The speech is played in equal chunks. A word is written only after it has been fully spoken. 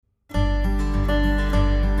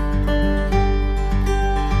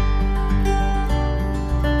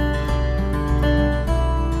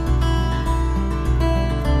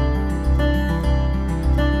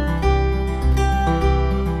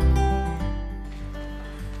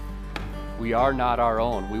We are not our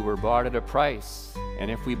own. We were bought at a price. And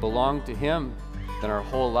if we belong to him, then our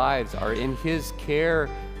whole lives are in his care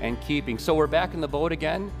and keeping. So we're back in the boat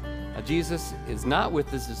again. Jesus is not with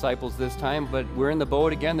his disciples this time, but we're in the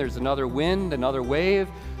boat again. There's another wind, another wave,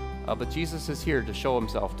 but Jesus is here to show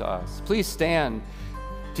himself to us. Please stand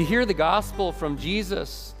to hear the gospel from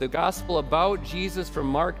Jesus, the gospel about Jesus from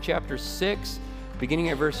Mark chapter 6, beginning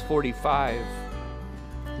at verse 45.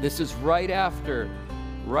 This is right after,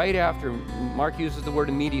 Mark uses the word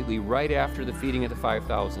immediately, right after the feeding of the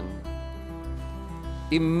 5,000.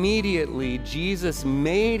 Immediately, Jesus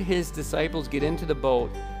made his disciples get into the boat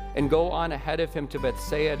and go on ahead of him to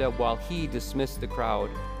Bethsaida while he dismissed the crowd.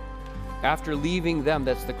 After leaving them,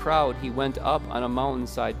 that's the crowd, he went up on a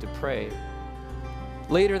mountainside to pray.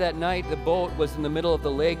 Later that night, the boat was in the middle of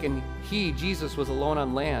the lake, and Jesus, was alone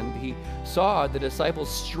on land. He saw the disciples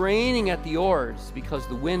straining at the oars because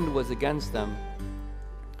the wind was against them.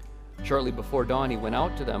 Shortly before dawn, he went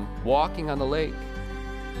out to them, walking on the lake.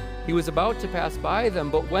 He was about to pass by them,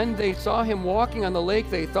 but when they saw him walking on the lake,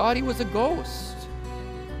 they thought he was a ghost.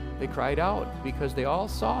 They cried out because they all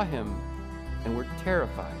saw him and were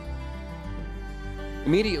terrified.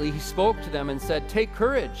 Immediately he spoke to them and said, "Take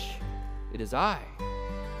courage, it is I.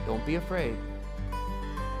 Don't be afraid."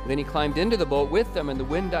 Then he climbed into the boat with them, and the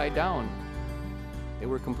wind died down. They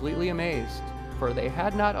were completely amazed, for they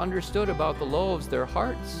had not understood about the loaves. Their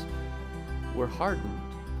hearts were hardened.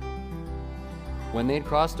 When they had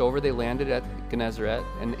crossed over, they landed at Gennesaret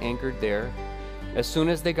and anchored there. As soon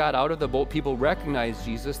as they got out of the boat, people recognized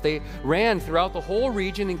Jesus. They ran throughout the whole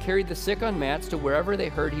region and carried the sick on mats to wherever they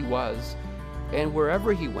heard he was. And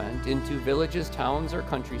wherever he went, into villages, towns, or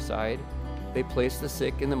countryside, they placed the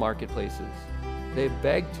sick in the marketplaces. They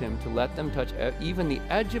begged him to let them touch even the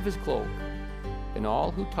edge of his cloak, and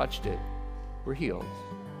all who touched it were healed.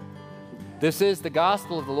 This is the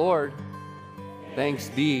gospel of the Lord. Thanks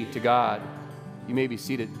be to God. You may be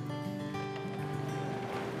seated.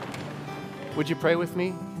 Would you pray with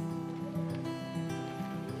me?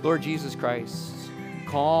 Lord Jesus Christ,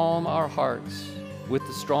 calm our hearts with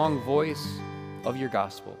the strong voice of your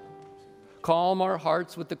gospel. Calm our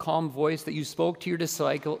hearts with the calm voice that you spoke to your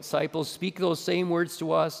disciples. Speak those same words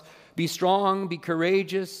to us. Be strong, be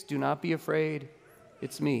courageous, do not be afraid.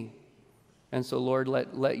 It's me. And so, Lord,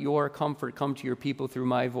 let your comfort come to your people through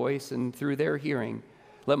my voice and through their hearing.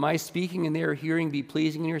 Let my speaking and their hearing be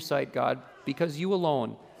pleasing in your sight, God, because you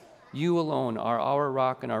alone are our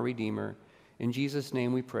rock and our Redeemer. In Jesus'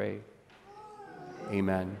 name we pray.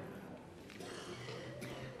 Amen.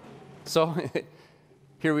 So,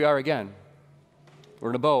 here we are again. We're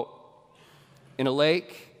in a boat, in a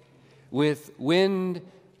lake, with wind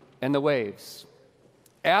and the waves.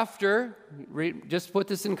 Just put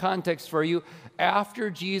this in context for you,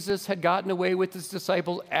 after Jesus had gotten away with his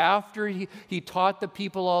disciples, after he taught the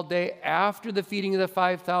people all day, after the feeding of the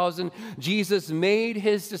 5,000, Jesus made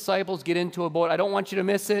his disciples get into a boat. I don't want you to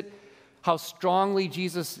miss it, how strongly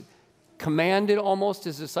Jesus commanded almost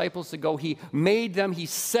his disciples to go. He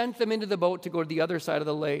sent them into the boat to go to the other side of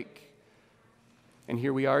the lake. And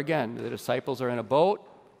here we are again. The disciples are in a boat.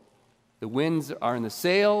 The winds are in the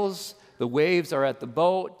sails. The waves are at the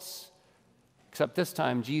boats. Except this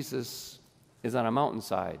time, Jesus is on a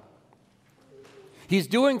mountainside. He's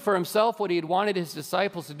doing for himself what he had wanted his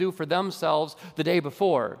disciples to do for themselves the day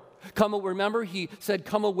before. Remember, he said,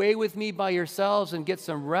 "Come away with me by yourselves and get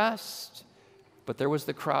some rest." But there was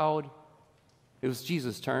the crowd. It was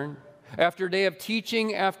Jesus' turn. After a day of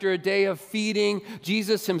teaching, after a day of feeding,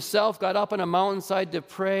 Jesus himself got up on a mountainside to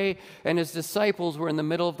pray, and his disciples were in the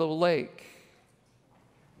middle of the lake.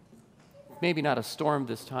 Maybe not a storm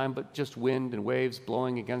this time, but just wind and waves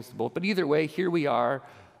blowing against the boat. But either way, here we are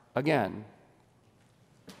again,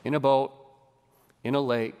 in a boat, in a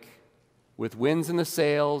lake, with winds in the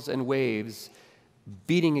sails and waves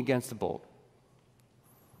beating against the boat.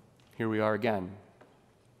 Here we are again.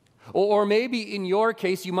 Or maybe in your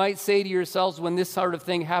case, you might say to yourselves when this sort of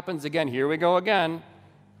thing happens again, here we go again.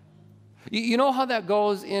 You know how that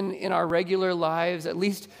goes in our regular lives, at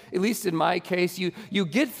least in my case. You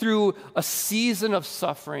get through a season of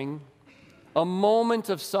suffering, a moment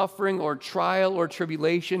of suffering or trial or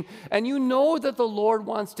tribulation, and you know that the Lord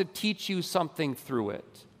wants to teach you something through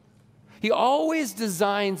it. He always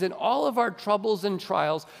designs in all of our troubles and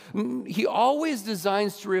trials, he always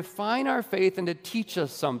designs to refine our faith and to teach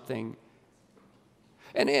us something.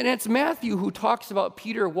 And it's Matthew who talks about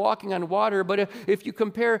Peter walking on water, but if you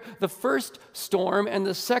compare the first storm and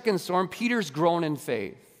the second storm, Peter's grown in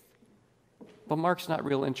faith. But Mark's not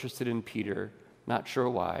real interested in Peter, not sure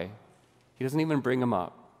why. He doesn't even bring him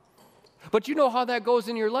up. But you know how that goes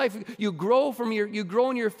in your life. You grow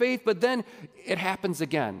in your faith, but then it happens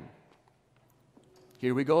again.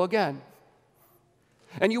 Here we go again.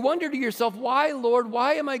 And you wonder to yourself, why, Lord,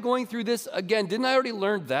 why am I going through this again? Didn't I already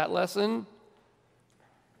learn that lesson?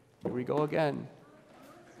 Here we go again.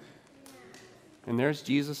 And there's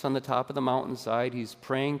Jesus on the top of the mountainside. He's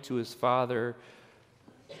praying to his Father.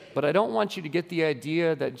 But I don't want you to get the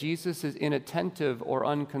idea that Jesus is inattentive or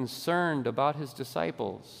unconcerned about his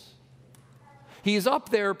disciples. He's up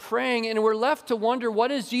there praying, and we're left to wonder, what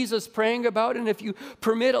is Jesus praying about? And if you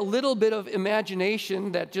permit a little bit of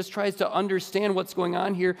imagination that just tries to understand what's going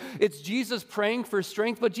on here, it's Jesus praying for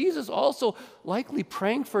strength, but Jesus also likely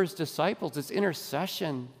praying for his disciples. It's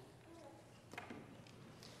intercession.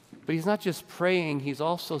 But he's not just praying, he's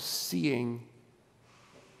also seeing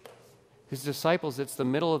his disciples. It's the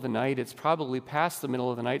middle of the night. It's probably past the middle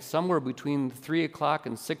of the night, somewhere between 3 o'clock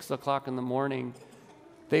and 6 o'clock in the morning.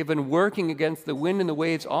 They've been working against the wind and the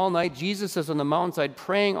waves all night. Jesus is on the mountainside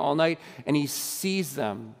praying all night, and he sees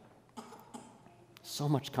them. So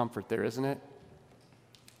much comfort there, isn't it?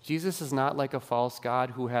 Jesus is not like a false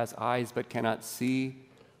god who has eyes but cannot see,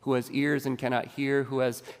 who has ears and cannot hear, who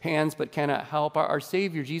has hands but cannot help. Our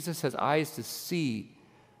Savior, Jesus, has eyes to see,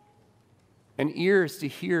 and ears to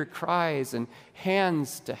hear cries, and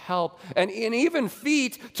hands to help, and even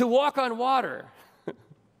feet to walk on water.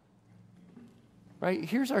 Right?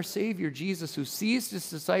 Here's our Savior, Jesus, who sees his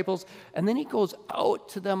disciples, and then he goes out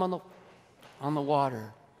to them on the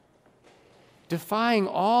water, defying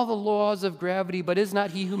all the laws of gravity, but is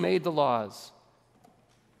not he who made the laws,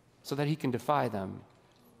 so that he can defy them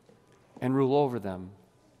and rule over them.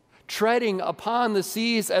 Treading upon the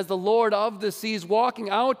seas as the Lord of the seas,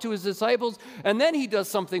 walking out to his disciples, and then he does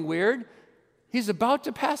something weird. He's about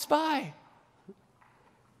to pass by.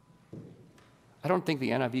 I don't think the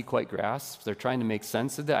NIV quite grasps. They're trying to make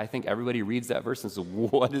sense of that. I think everybody reads that verse and says,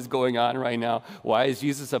 what is going on right now? Why is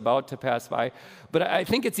Jesus about to pass by? But I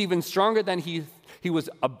think it's even stronger than he was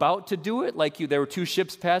about to do it, like there were two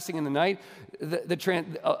ships passing in the night.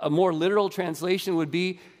 A more literal translation would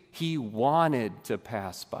be, he wanted to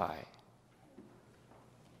pass by.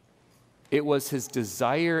 It was his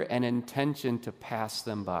desire and intention to pass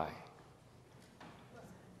them by.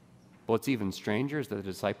 What's even stranger is that the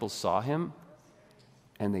disciples saw him,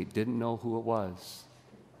 and they didn't know who it was.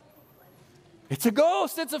 It's a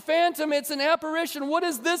ghost, it's a phantom, it's an apparition. What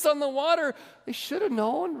is this on the water? They should have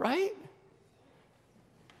known, right?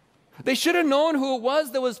 They should have known who it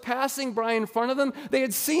was that was passing by in front of them. They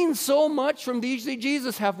had seen so much from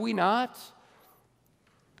Jesus. Have we not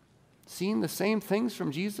seen the same things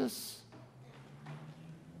from Jesus?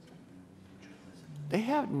 They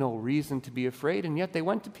had no reason to be afraid, and yet they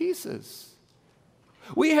went to pieces.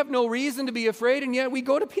 We have no reason to be afraid, and yet we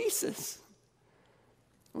go to pieces.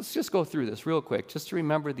 Let's just go through this real quick, just to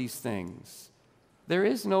remember these things.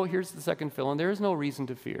 Here's the second fill-in, there is no reason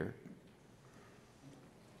to fear.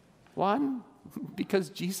 One, because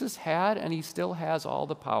Jesus had and he still has all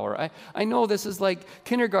the power. I know this is like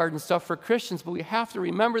kindergarten stuff for Christians, but we have to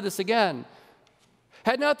remember this again.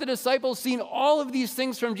 Had not the disciples seen all of these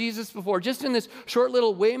things from Jesus before? Just in this short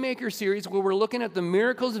little Waymaker series where we're looking at the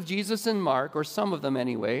miracles of Jesus in Mark, or some of them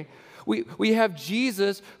anyway, we have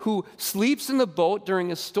Jesus who sleeps in the boat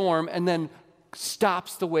during a storm and then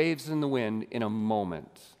stops the waves and the wind in a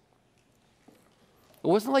moment. It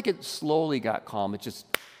wasn't like it slowly got calm, it just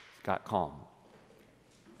got calm.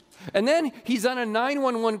 And then he's on a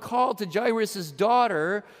 911 call to Jairus'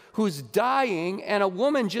 daughter who's dying, and a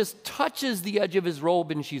woman just touches the edge of his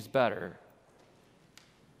robe and she's better.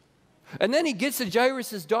 And then he gets to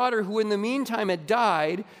Jairus' daughter, who in the meantime had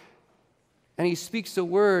died, and he speaks the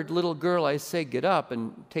word, "Little girl, I say, get up,"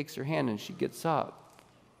 and takes her hand and she gets up.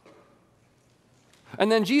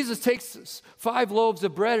 And then Jesus takes 5 loaves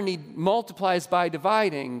of bread and he multiplies by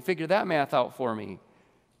dividing. Figure that math out for me.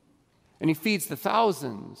 And he feeds the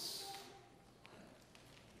thousands.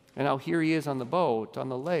 And now here he is on the boat, on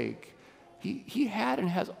the lake. He had and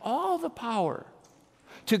has all the power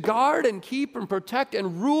to guard and keep and protect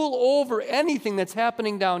and rule over anything that's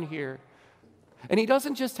happening down here. And he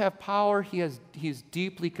doesn't just have power, he's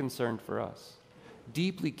deeply concerned for us,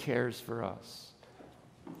 deeply cares for us.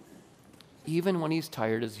 Even when he's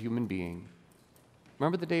tired as a human being.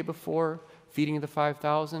 Remember the day before, feeding the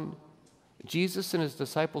 5,000? Jesus and his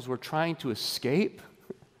disciples were trying to escape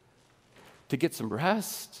to get some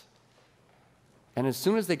rest. And as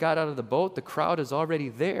soon as they got out of the boat, the crowd is already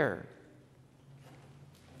there.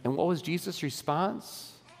 And what was Jesus'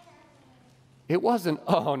 response? It wasn't,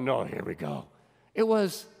 "Oh no, here we go." It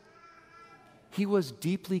was, He was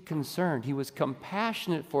deeply concerned. He was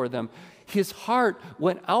compassionate for them. His heart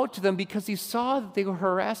went out to them because he saw that they were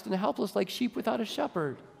harassed and helpless like sheep without a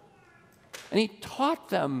shepherd. And he taught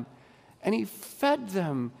them, and he fed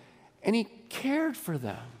them, and he cared for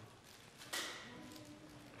them.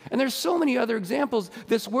 And there's so many other examples.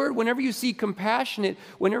 This word, whenever you see compassionate,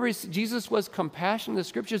 whenever Jesus was compassionate in the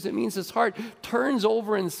scriptures, it means his heart turns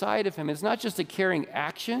over inside of him. It's not just a caring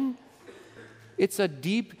action. It's a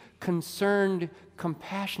deep, concerned,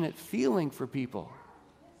 compassionate feeling for people,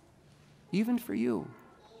 even for you.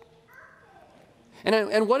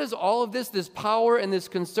 And what is all of this power and this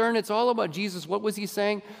concern? It's all about Jesus. What was he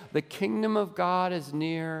saying? The kingdom of God is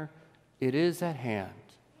near. It is at hand.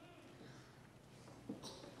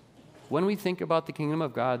 When we think about the kingdom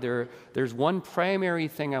of God, there's one primary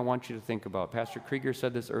thing I want you to think about. Pastor Krieger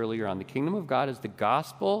said this earlier on. The kingdom of God is the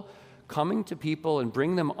gospel coming to people and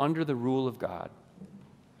bring them under the rule of God.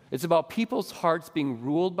 It's about people's hearts being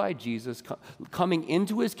ruled by Jesus, coming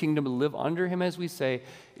into his kingdom to live under him, as we say,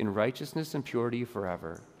 in righteousness and purity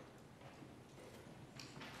forever.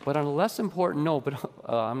 But on a less important note,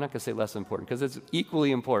 I'm not going to say less important because it's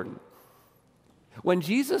equally important. When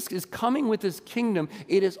Jesus is coming with his kingdom,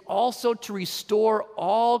 it is also to restore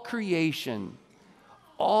all creation,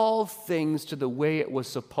 all things to the way it was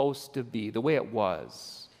supposed to be, the way it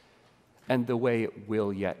was, and the way it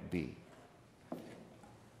will yet be.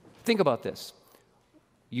 Think about this.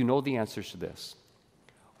 You know the answers to this.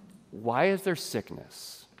 Why is there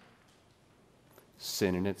sickness?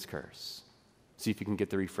 Sin and its curse. See if you can get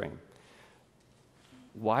the refrain.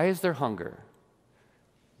 Why is there hunger?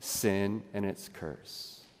 Sin and its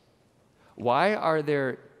curse. Why are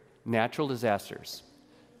there natural disasters?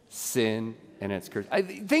 Sin and its curse. I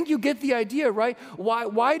think you get the idea, right?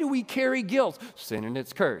 Why do we carry guilt? Sin and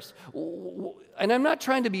its curse. And I'm not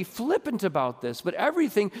trying to be flippant about this, but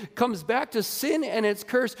everything comes back to sin and its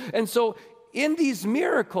curse. And so in these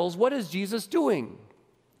miracles, what is Jesus doing?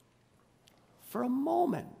 For a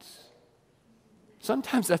moment,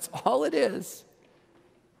 sometimes that's all it is,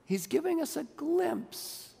 he's giving us a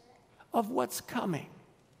glimpse of what's coming.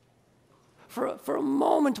 For a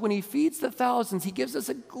moment, when he feeds the thousands, he gives us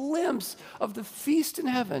a glimpse of the feast in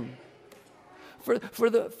heaven. For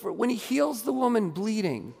when he heals the woman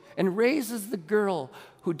bleeding and raises the girl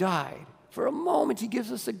who died, for a moment, he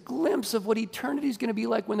gives us a glimpse of what eternity is going to be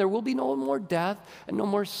like when there will be no more death and no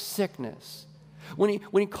more sickness. When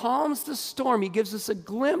he calms the storm, he gives us a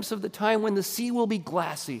glimpse of the time when the sea will be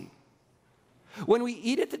glassy. When we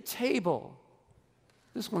eat at the table,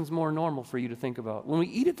 this one's more normal for you to think about. When we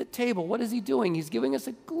eat at the table, what is he doing? He's giving us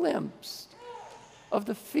a glimpse of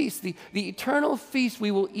the feast, the eternal feast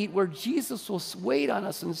we will eat where Jesus will wait on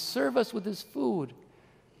us and serve us with his food.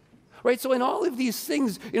 Right? So in all of these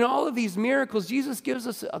things, in all of these miracles, Jesus gives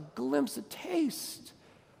us a glimpse, a taste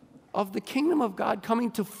of the kingdom of God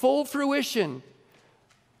coming to full fruition.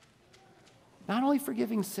 Not only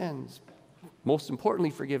forgiving sins, most importantly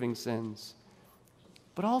forgiving sins,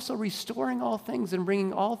 but also restoring all things and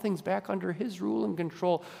bringing all things back under his rule and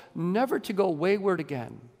control, never to go wayward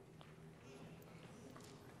again.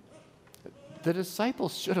 The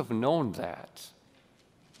disciples should have known that.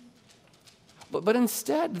 But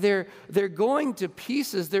instead, they're going to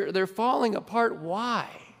pieces. They're falling apart. Why?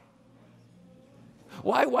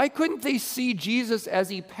 Why couldn't they see Jesus as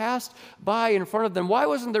he passed by in front of them? Why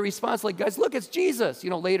wasn't the response like, guys, look, it's Jesus?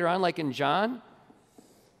 Later on, like in John.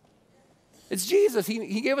 It's Jesus.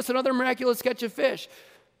 He gave us another miraculous catch of fish.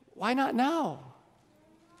 Why not now?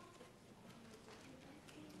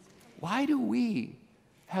 Why do we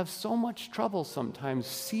have so much trouble sometimes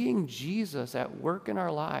seeing Jesus at work in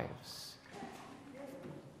our lives?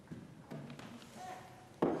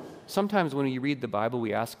 Sometimes when we read the Bible,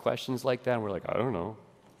 we ask questions like that, and we're like, I don't know.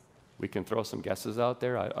 We can throw some guesses out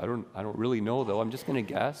there. I don't really know, though. I'm just going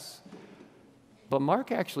to guess. But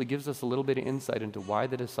Mark actually gives us a little bit of insight into why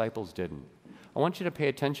the disciples didn't. I want you to pay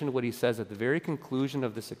attention to what he says at the very conclusion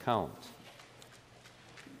of this account.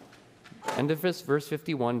 End of verse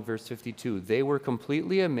 51, verse 52. They were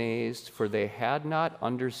completely amazed, for they had not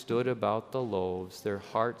understood about the loaves. Their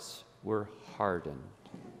hearts were hardened.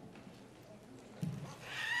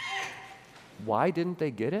 Why didn't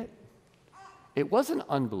they get it? It wasn't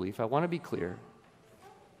unbelief, I want to be clear.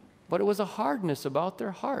 But it was a hardness about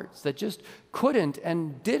their hearts that just couldn't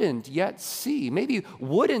and didn't yet see, maybe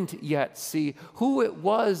wouldn't yet see who it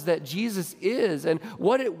was that Jesus is and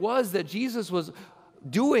what it was that Jesus was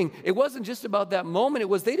doing. It wasn't just about that moment. It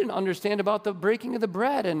was they didn't understand about the breaking of the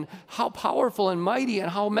bread and how powerful and mighty and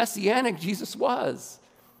how messianic Jesus was.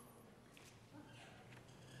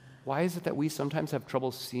 Why is it that we sometimes have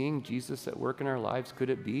trouble seeing Jesus at work in our lives? Could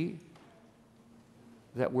it be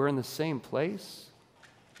that we're in the same place?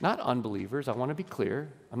 Not unbelievers, I want to be clear.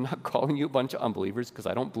 I'm not calling you a bunch of unbelievers because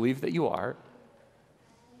I don't believe that you are.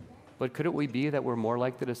 But could it be that we're more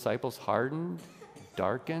like the disciples, hardened,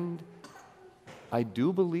 darkened? I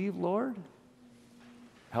do believe, Lord.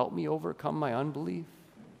 Help me overcome my unbelief.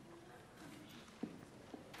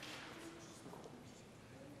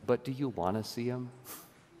 But do you want to see him?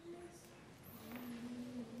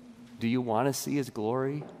 Do you want to see his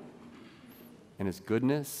glory and his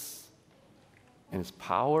goodness and his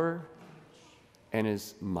power and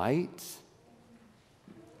his might?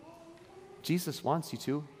 Jesus wants you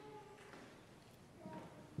to.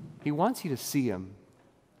 He wants you to see him.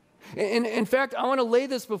 And in fact, I want to lay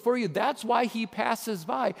this before you. That's why he passes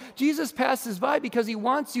by. Jesus passes by because he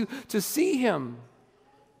wants you to see him.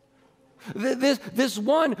 This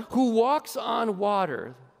one who walks on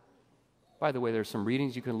water. By the way, there's some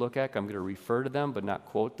readings you can look at. I'm going to refer to them, but not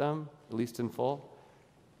quote them, at least in full.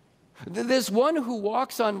 This one who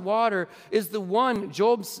walks on water is the one,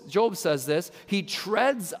 Job says this, he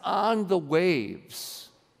treads on the waves.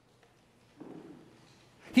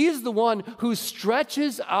 He is the one who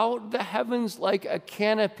stretches out the heavens like a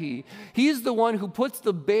canopy. He is the one who puts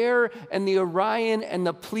the Bear and the Orion and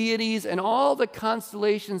the Pleiades and all the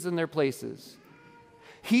constellations in their places.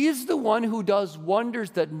 He is the one who does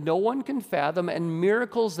wonders that no one can fathom and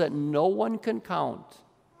miracles that no one can count.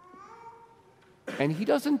 And he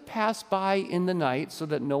doesn't pass by in the night so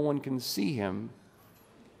that no one can see him.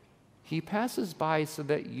 He passes by so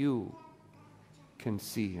that you can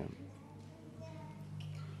see him.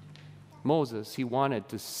 Moses, he wanted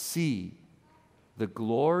to see the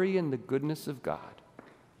glory and the goodness of God.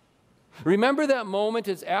 Remember that moment,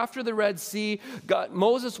 it's after the Red Sea.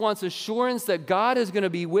 Moses wants assurance that God is going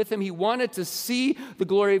to be with him. He wanted to see the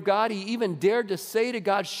glory of God. He even dared to say to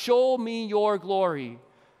God, "Show me your glory."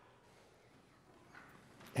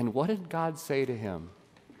 And what did God say to him?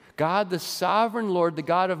 God, the sovereign Lord, the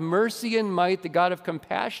God of mercy and might, the God of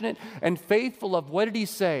compassionate and faithful love, what did he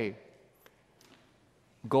say?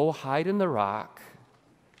 Go hide in the rock,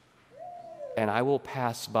 and I will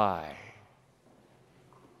pass by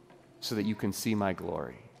so that you can see my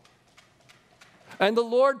glory. And the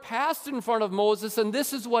Lord passed in front of Moses, and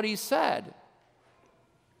this is what he said.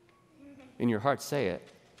 In your heart, say it.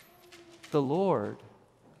 The Lord,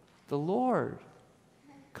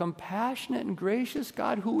 compassionate and gracious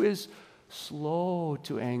God who is slow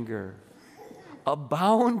to anger,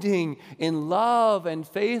 abounding in love and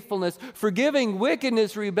faithfulness, forgiving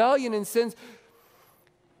wickedness, rebellion, and sins.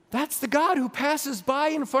 That's the God who passes by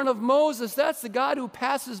in front of Moses. That's the God who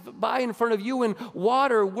passes by in front of you in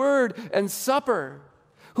water, word, and supper.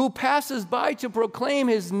 Who passes by to proclaim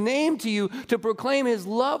his name to you, to proclaim his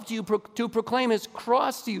love to you, to proclaim his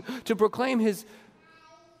cross to you, to proclaim his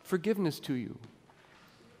forgiveness to you.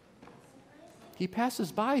 He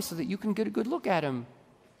passes by so that you can get a good look at him.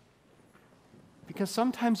 Because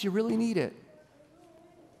sometimes you really need it.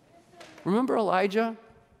 Remember Elijah?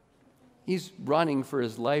 He's running for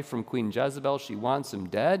his life from Queen Jezebel. She wants him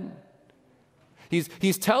dead.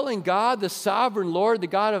 He's telling God, the sovereign Lord, the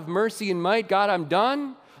God of mercy and might, God, I'm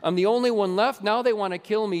done. I'm the only one left. Now they want to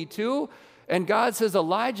kill me too. And God says,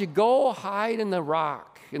 Elijah, go hide in the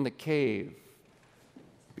rock, in the cave,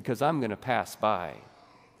 because I'm going to pass by.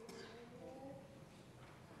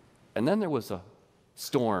 And then there was a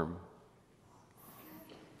storm.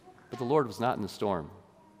 But the Lord was not in the storm.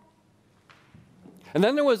 And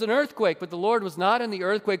then there was an earthquake, but the Lord was not in the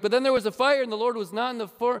earthquake. But then there was a fire, and the Lord was not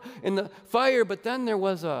in the fire. But then there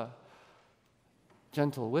was a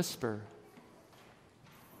gentle whisper.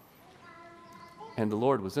 And the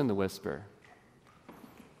Lord was in the whisper.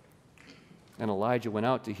 And Elijah went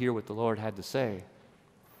out to hear what the Lord had to say.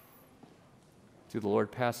 So the Lord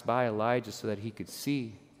passed by Elijah so that he could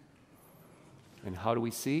see. And how do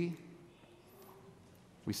we see?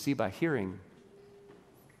 We see by hearing.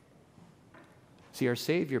 See, our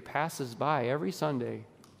Savior passes by every Sunday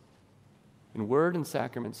in word and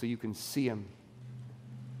sacrament so you can see him.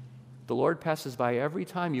 The Lord passes by every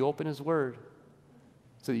time you open his word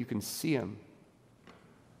so that you can see him.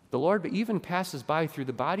 The Lord even passes by through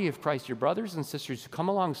the body of Christ, your brothers and sisters who come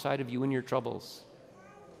alongside of you in your troubles,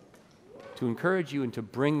 to encourage you and to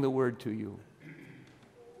bring the word to you.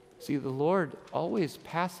 See, the Lord always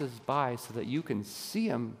passes by so that you can see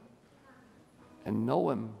him and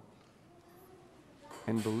know him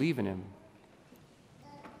and believe in him.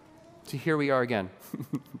 See, here we are again.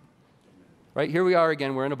 Right? Here we are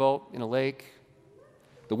again. We're in a boat, in a lake,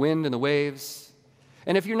 the wind and the waves.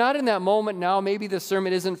 And if you're not in that moment now, maybe this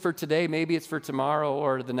sermon isn't for today, maybe it's for tomorrow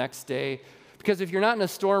or the next day. Because if you're not in a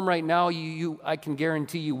storm right now, I can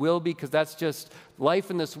guarantee you will be, because that's just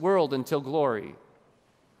life in this world until glory.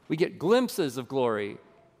 We get glimpses of glory,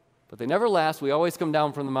 but they never last. We always come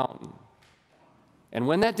down from the mountain. And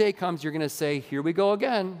when that day comes, you're going to say, here we go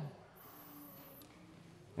again.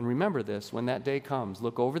 And remember this, when that day comes,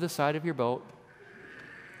 look over the side of your boat,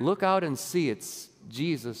 look out and see it's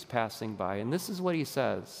Jesus passing by. And this is what he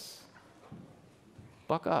says.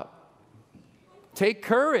 Buck up. Take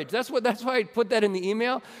courage. That's why I put that in the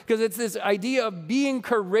email, because it's this idea of being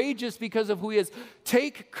courageous because of who he is.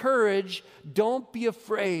 Take courage. Don't be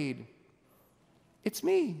afraid. It's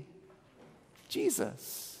me,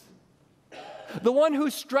 Jesus. The one who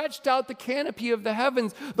stretched out the canopy of the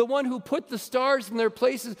heavens, the one who put the stars in their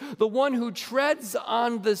places, the one who treads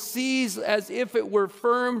on the seas as if it were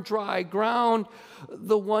firm, dry ground,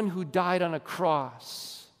 the one who died on a cross.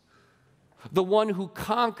 The one who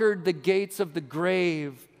conquered the gates of the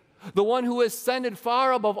grave, the one who ascended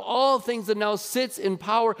far above all things and now sits in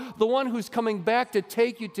power, the one who's coming back to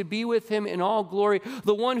take you to be with him in all glory,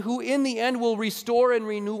 the one who in the end will restore and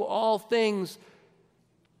renew all things,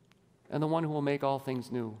 and the one who will make all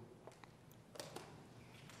things new.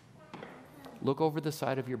 Look over the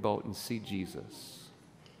side of your boat and see Jesus,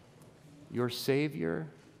 your Savior,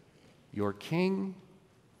 your King,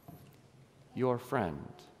 your friend.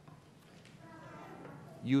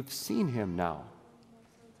 You've seen him now.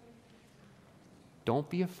 Don't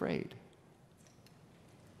be afraid.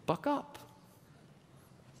 Buck up.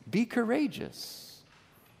 Be courageous.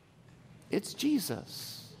 It's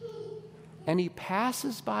Jesus. And he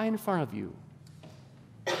passes by in front of you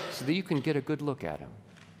so that you can get a good look at him.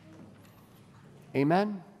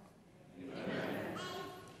 Amen? Amen.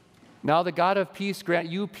 Now the God of peace grant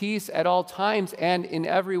you peace at all times and in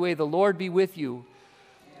every way. The Lord be with you.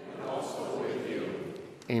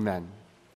 Amen.